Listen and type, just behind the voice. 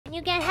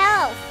You get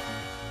health.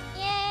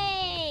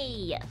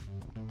 Yay!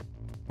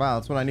 Wow,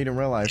 that's what I need in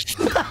real life.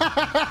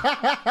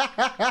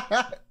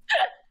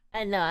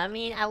 I know. I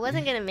mean, I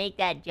wasn't gonna make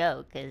that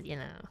joke because you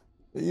know.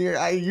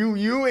 Yeah,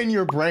 you in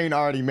your brain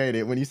already made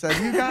it when you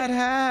said you got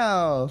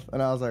health,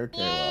 and I was like, okay,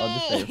 well, I'll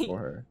just say it for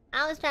her.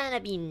 I was trying to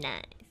be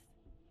nice.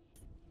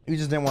 You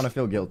just didn't want to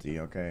feel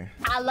guilty, okay?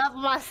 I love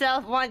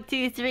myself. 1,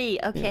 2, 3.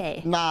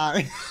 Okay.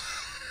 Nah.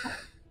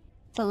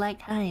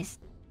 Select heist.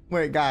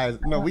 Wait, guys,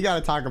 no, we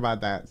gotta talk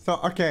about that. So,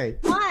 okay.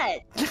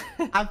 What?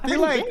 I feel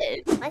like.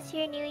 What's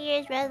your New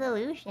Year's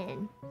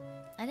resolution?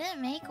 I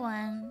didn't make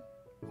one.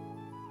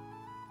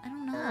 I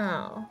don't know.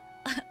 Oh.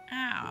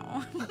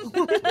 Ow.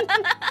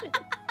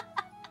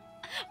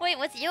 Wait,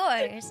 what's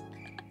yours?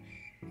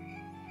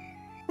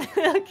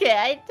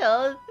 Okay,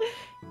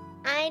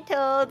 I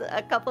told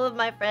a couple of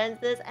my friends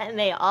this and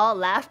they all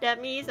laughed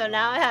at me, so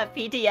now I have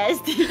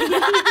PTSD.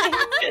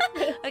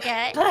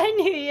 Okay. My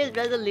New Year's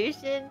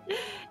resolution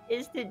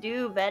is to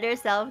do better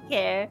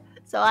self-care.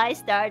 So I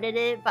started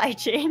it by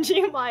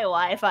changing my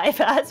Wi-Fi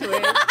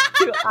password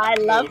to I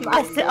love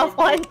myself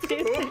 1, 2, 3.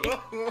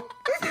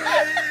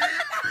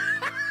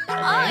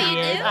 Oh, you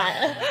do?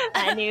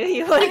 I knew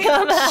he would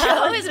come out.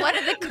 Joe is one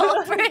of the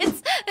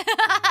culprits.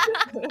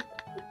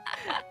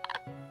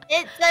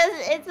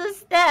 It's a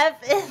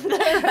step in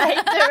the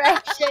right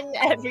direction,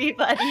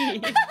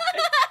 everybody.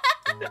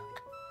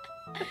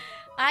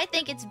 I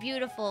think it's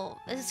beautiful.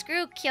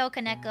 Screw Kyo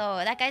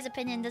Kaneko. That guy's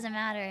opinion doesn't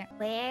matter.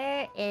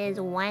 Where is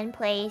one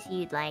place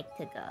you'd like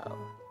to go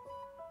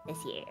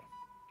this year?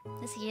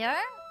 This year?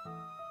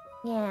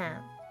 Yeah.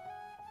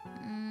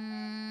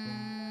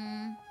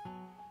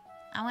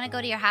 I want to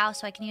go to your house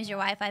so I can use your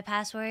Wi-Fi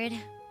password.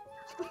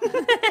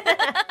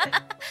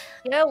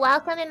 You're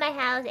welcome in my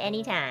house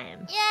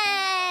anytime.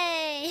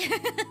 Yay! You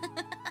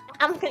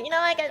know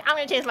what? I'm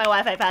gonna change my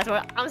Wi-Fi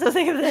password. I'm so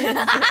sick of this. No!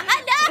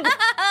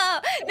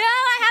 No,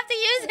 I have to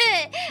use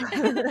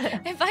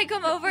it. If I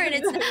come over and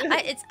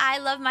it's I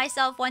love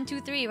myself 1, 2,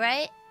 3,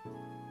 right?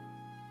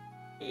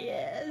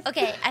 Yes.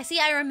 Okay,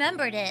 I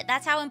remembered it.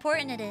 That's how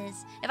important it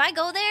is. If I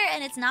go there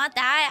and it's not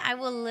that, I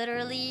will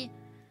literally...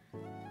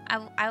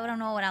 I don't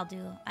know what I'll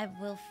do. I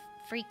will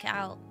freak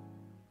out.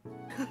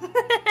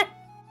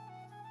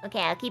 Okay,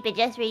 I'll keep it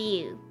just for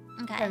you.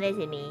 Okay. Come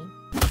visit me.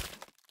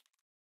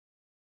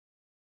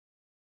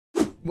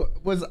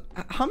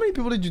 How many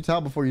people did you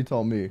tell before you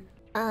told me?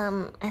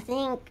 I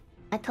think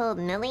I told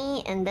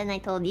Millie and then I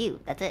told you.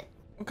 That's it.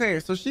 Okay,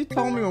 so she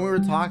told me when we were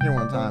talking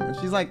one time, and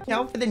she's like,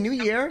 for the new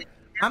year,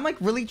 I'm like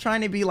really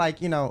trying to be like,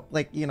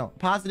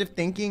 positive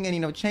thinking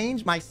and,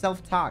 change my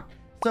self-talk.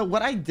 So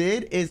what I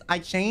did is I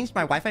changed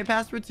my Wi-Fi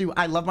password to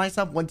I love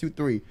myself 1, 2,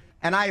 3.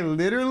 And I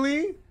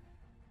literally,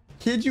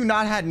 kid you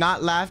not, had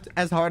not laughed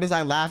as hard as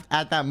I laughed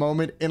at that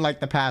moment in like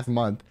the past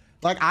month.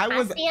 Like I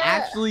was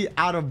actually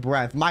out of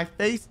breath. My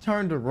face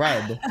turned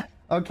red.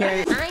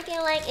 Okay. I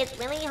feel like it's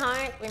really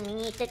hard for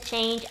me to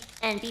change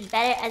and be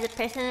better as a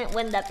person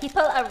when the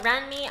people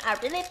around me are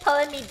really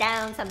pulling me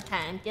down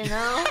sometimes, you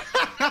know?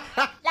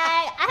 Like,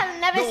 I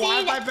have never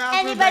seen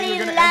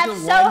anybody laugh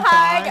so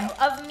hard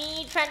of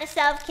me trying to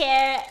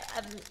self-care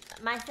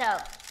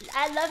myself.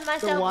 I love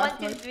myself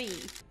 1, 2,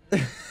 3.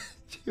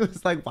 She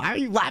was like, why are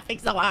you laughing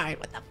so hard?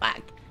 What the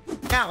fuck?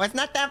 No, it's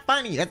not that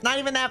funny. It's not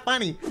even that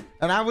funny.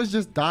 And I was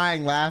just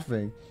dying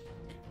laughing.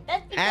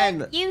 That's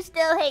because you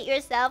still hate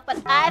yourself,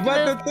 but I've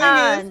moved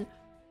on.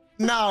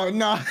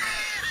 No.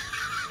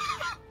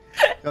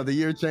 Yo, the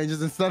year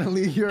changes and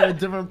suddenly you're a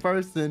different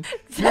person.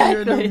 Exactly.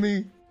 You're new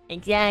me.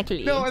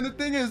 Exactly. No, and the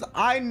thing is,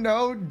 I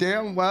know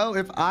damn well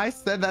if I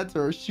said that to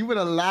her, she would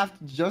have laughed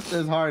just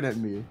as hard at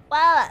me.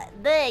 Well,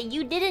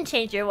 you didn't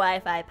change your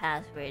Wi-Fi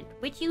password,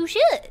 which you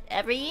should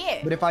every year.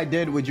 But if I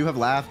did, would you have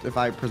laughed if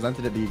I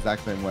presented it the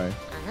exact same way?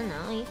 I don't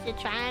know. You should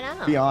try it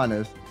out. Be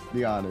honest.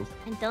 Be honest.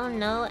 I don't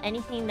know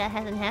anything that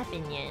hasn't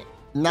happened yet.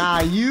 Nah,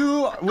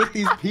 you with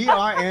these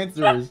PR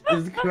answers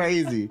is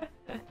crazy.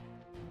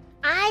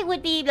 I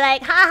would be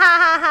like, ha ha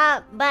ha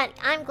ha, but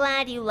I'm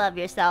glad you love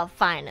yourself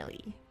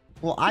finally.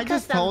 Well, I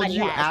just told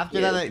you after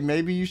that, like,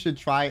 maybe you should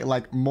try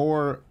like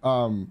more,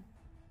 what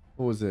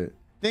was it?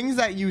 Things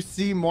that you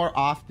see more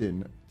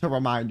often to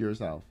remind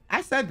yourself.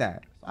 I said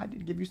that. So I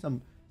did give you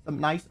some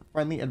nice,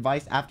 friendly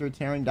advice after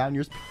tearing down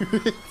your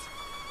spirits.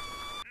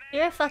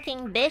 You're a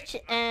fucking bitch,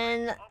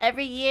 and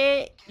every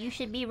year you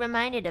should be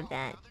reminded of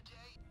that.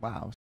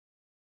 Wow.